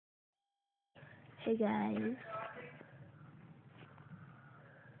Hey guys.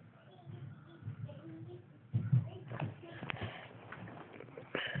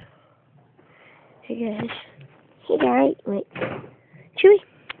 Hey guys. Hey guys. Wait. Chewie.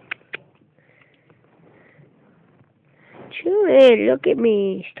 Chewie, look at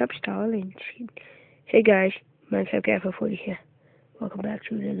me. Stop stalling. Hey guys. Minecraft Guy for 40 here. Welcome back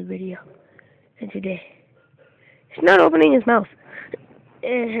to another video. And today, he's not opening his mouth.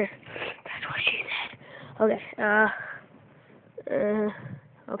 That's what she said. Okay.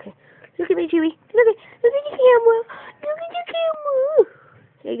 Okay. Look at me, Chewie. Look at the camera. Look at the camera.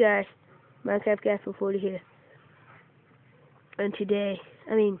 Hey guys. Minecraft Guy for 40 here. And today,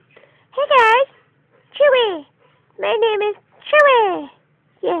 hey guys. Chewie. My name is Chewie.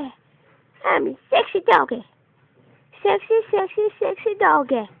 Yeah. I'm a sexy doggy. Sexy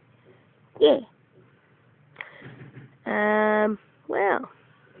doggy. Yeah. Well.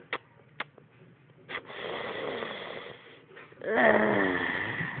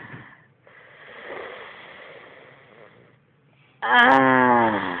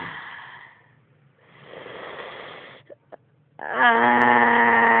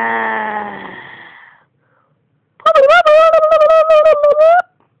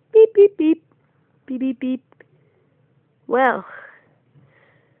 Beep, beep, beep. Beep, beep, beep. Well,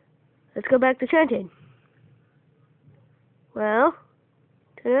 let's go back to chanting. Well,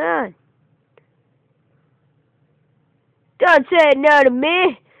 turn it on. Don't say no to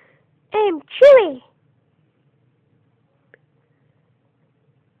me. I'm Chewie.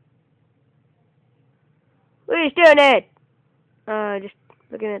 What are you staring at? Just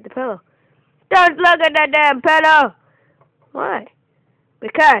looking at the pillow. Don't look at that damn pillow. Why?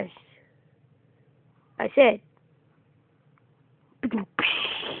 Because I said.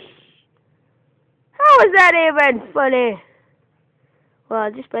 How is that even funny?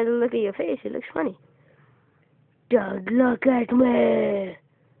 Well, just by the look of your face, it looks funny. Don't look at me.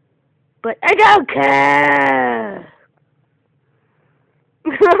 But I don't care.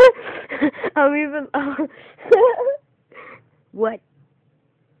 I'm even. What?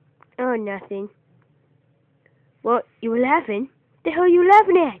 Oh, nothing. Well, you were laughing. The hell are you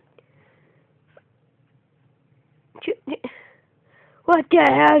laughing at? What the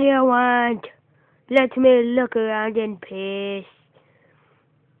hell do you want? Let me look around in peace.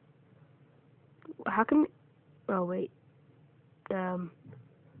 How come? Oh wait. Sorry,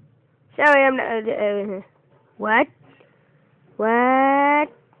 I'm not. What? What?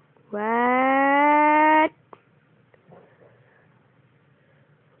 What?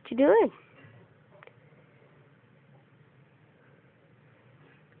 What you doing?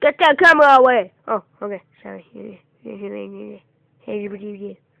 Get that camera away! Oh, okay. Sorry.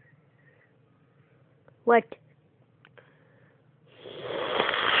 What?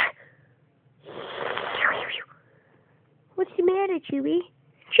 What's the matter, Chewie?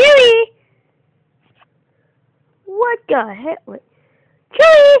 Chewie! What the heck? What?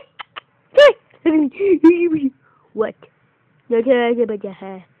 Chewie! What? No, tell us about the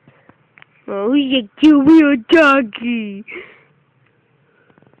hair. Oh, he's a cute little doggy.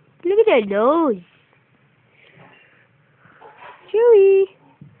 Look at that nose. Chewie.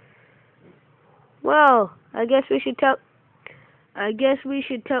 Well, I guess we should tell.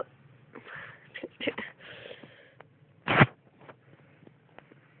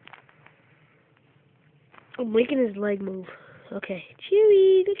 I'm making his leg move. Okay.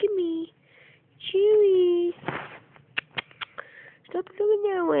 Chewie, look at me. Chewie. Stop looking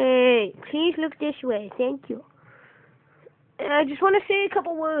that way. Please look this way. Thank you. And I just want to say a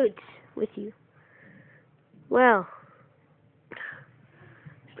couple words with you. Well,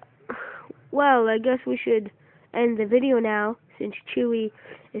 I guess we should end the video now since Chewie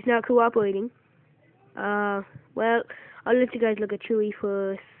is not cooperating. Well, I'll let you guys look at Chewie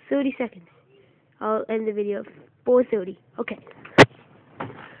for 30 seconds. I'll end the video at 4:30. Okay.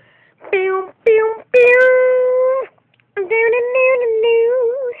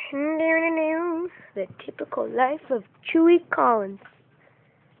 The typical life of Chewie Collins.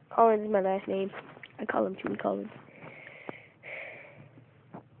 Collins is my last name. I call him Chewie Collins.